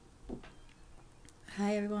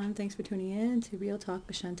Hi everyone, thanks for tuning in to Real Talk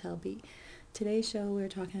with Chantel B. Today's show we're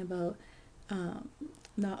talking about um,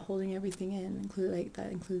 not holding everything in. That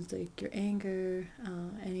includes like your anger,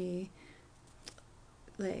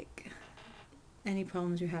 like any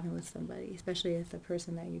problems you're having with somebody, especially if the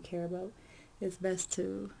person that you care about. It's best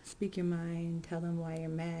to speak your mind, tell them why you're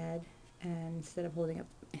mad, and instead of holding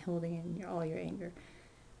in all your anger.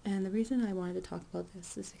 And the reason I wanted to talk about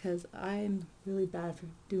this is because I'm really bad for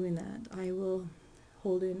doing that. I will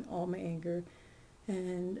hold in all my anger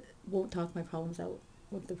and won't talk my problems out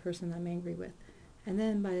with the person I'm angry with. And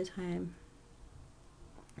then by the time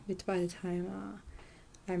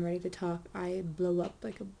I'm ready to talk, I blow up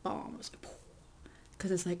like a bomb. Because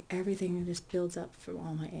it's like everything just builds up from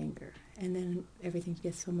all my anger. And then everything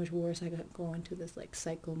gets so much worse. Go into this like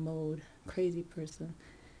cycle mode, crazy person.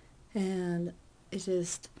 And it's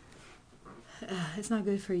just, it's not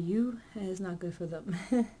good for you and it's not good for them.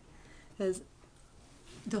 Because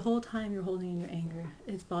the whole time you're holding in your anger,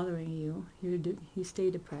 it's bothering you. You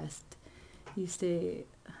stay depressed. You stay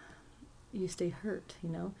you stay hurt.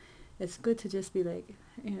 It's good to just be like,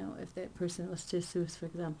 if that person was just, for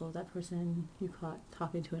example, that person you caught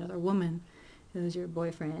talking to another woman, it was your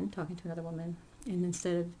boyfriend talking to another woman, and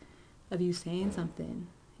instead of you saying something,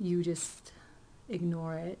 you just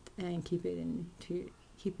ignore it and keep it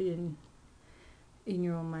in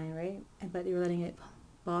your own mind, right? But you're letting it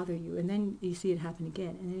bother you, and then you see it happen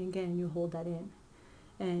again, and then again you hold that in,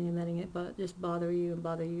 and you're letting it just bother you and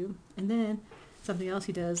bother you, and then something else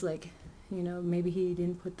he does, like, maybe he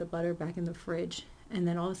didn't put the butter back in the fridge, and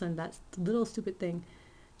then all of a sudden that little stupid thing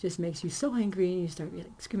just makes you so angry, and you start like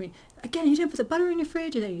screaming, again, you didn't put the butter in your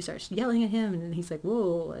fridge, and then you start yelling at him, and then he's like,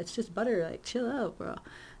 whoa, it's just butter, like, chill out, bro.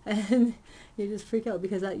 And you just freak out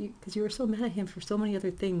because you were so mad at him for so many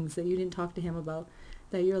other things that you didn't talk to him about,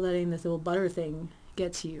 that you're letting this little butter thing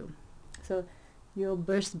get to you. So you'll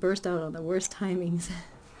burst out on the worst timings.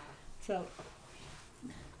 So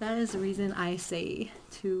that is the reason I say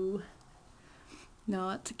to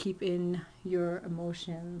not to keep in your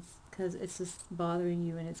emotions, because it's just bothering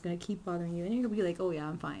you, and it's going to keep bothering you, and you're going to be like, oh yeah,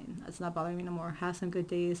 I'm fine, it's not bothering me no more, have some good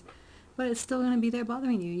days, but it's still going to be there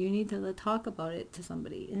bothering you. You need to talk about it to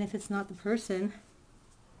somebody, and if it's not the person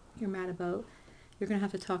you're mad about, you're going to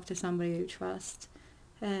have to talk to somebody you trust.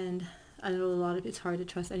 And I know it's hard to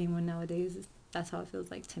trust anyone nowadays. That's how it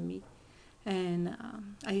feels like to me. And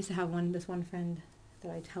I used to have this one friend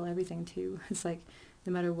that I tell everything to. It's like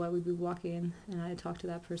no matter what, we'd be walking, and I'd talk to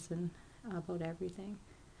that person about everything.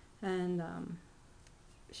 And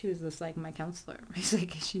she was just like my counselor. It's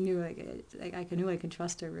like she knew I knew I could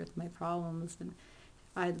trust her with my problems, and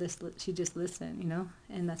she'd just listen.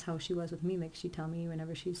 And that's how she was with me. Like, she'd tell me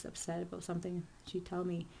whenever she's upset about something, she'd tell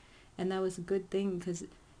me, and that was a good thing, because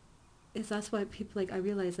that's why people, like, I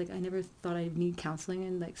realized, like, I never thought I'd need counseling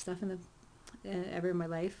and like stuff ever in my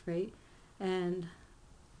life, right? And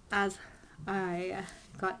as I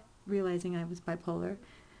got realizing I was bipolar,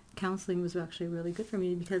 counseling was actually really good for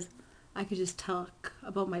me, because I could just talk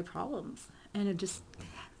about my problems, and it just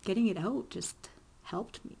getting it out just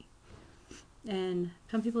helped me. And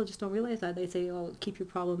some people just don't realize that. They say, oh, keep your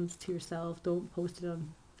problems to yourself, don't post it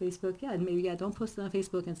on Facebook. Yeah, maybe, yeah, don't post it on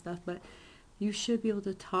Facebook and stuff, but you should be able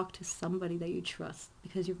to talk to somebody that you trust,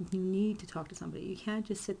 because you need to talk to somebody. You can't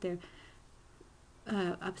just sit there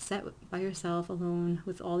upset by yourself alone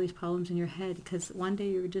with all these problems in your head, because one day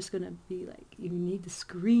you're just going to be like, you need to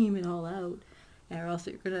scream it all out, or else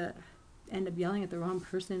you're going to end up yelling at the wrong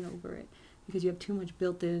person over it, because you have too much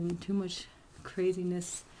built in, too much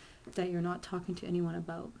craziness that you're not talking to anyone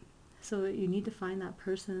about. So you need to find that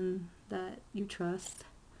person that you trust,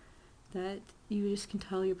 that you just can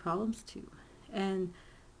tell your problems to. And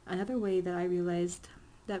another way that I realized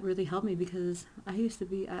that really helped me, because I used to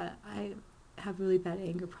be, I have really bad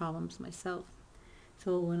anger problems myself.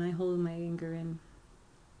 So when I hold my anger in,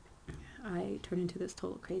 I turn into this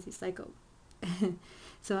total crazy psycho.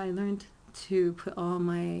 So I learned to put all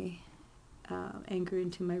my anger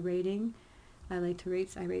into my writing. I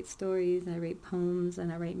write stories, I write poems, and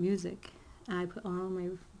I write music. And I put all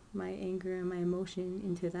my anger and my emotion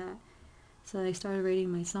into that. So I started writing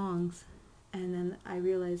my songs, and then I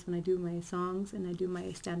realized when I do my songs and I do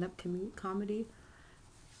my stand-up comedy,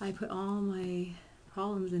 I put all my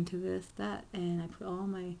problems into that, and I put all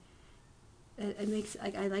my, it makes,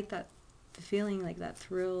 I like that feeling, like that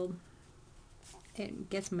thrill. It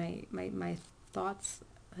gets my thoughts,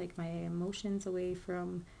 like my emotions, away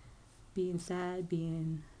from being sad,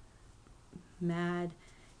 being mad.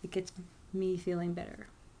 It gets me feeling better.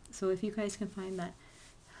 So if you guys can find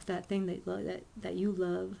that thing that you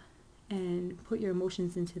love, and put your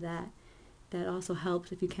emotions into that, that also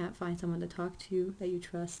helps if you can't find someone to talk to that you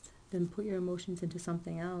trust. Then put your emotions into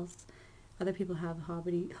something else. Other people have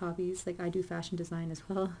hobbies, like I do fashion design as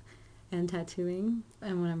well, and tattooing.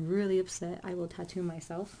 And when I'm really upset, I will tattoo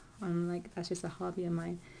myself. I'm like, that's just a hobby of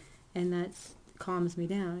mine, and that calms me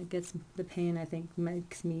down. It gets the pain, I think,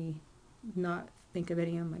 makes me not think of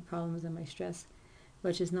any of my problems and my stress,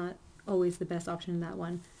 which is not always the best option in that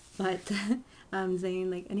one. But I'm saying,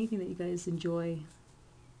 like, anything that you guys enjoy,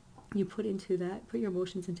 you put into that, put your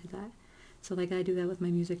emotions into that. So like I do that with my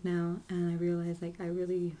music now, and I realize like I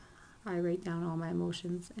write down all my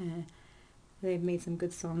emotions, and they've made some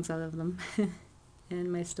good songs out of them.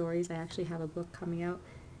 And my stories, I actually have a book coming out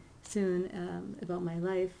soon about my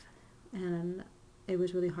life, and it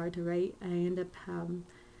was really hard to write. I ended up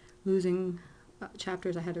losing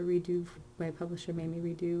chapters I had to redo. My publisher made me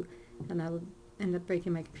redo, and I would end up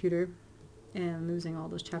breaking my computer and losing all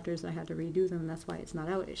those chapters. I had to redo them, and that's why it's not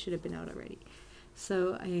out. It should have been out already.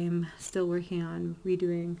 So I am still working on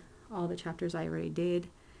redoing all the chapters I already did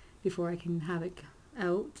before I can have it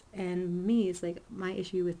out. And me, it's like my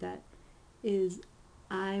issue with that is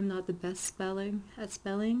I'm not the best at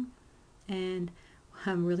spelling, and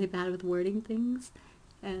I'm really bad with wording things.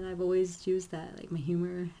 And I've always used that, like my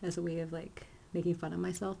humor, as a way of like making fun of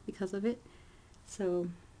myself because of it. So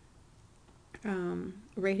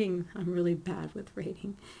rating, I'm really bad with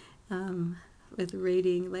rating. With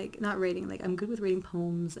rating, like not rating, like I'm good with rating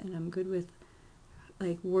poems, and I'm good with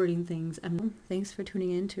like wording things. Thanks for tuning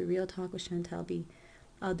in to Real Talk with Chantal B.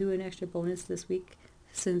 I'll do an extra bonus this week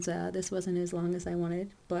since this wasn't as long as I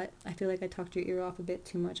wanted, but I feel like I talked your ear off a bit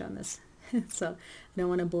too much on this. So I don't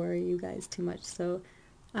want to bore you guys too much. So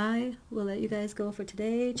I will let you guys go for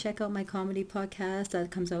today. Check out my comedy podcast that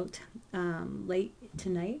comes out late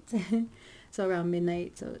tonight. So around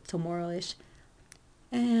midnight, so tomorrow-ish.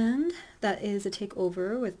 And that is a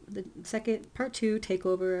takeover with the second part 2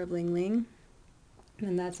 takeover of Ling Ling.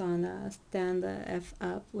 And that's on Stand the F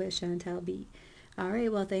Up with Chantal B.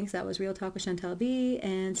 Alright, well thanks. That was Real Talk with Chantal B.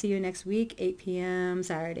 And see you next week, 8 p.m.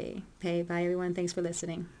 Saturday. Okay, bye everyone. Thanks for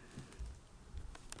listening.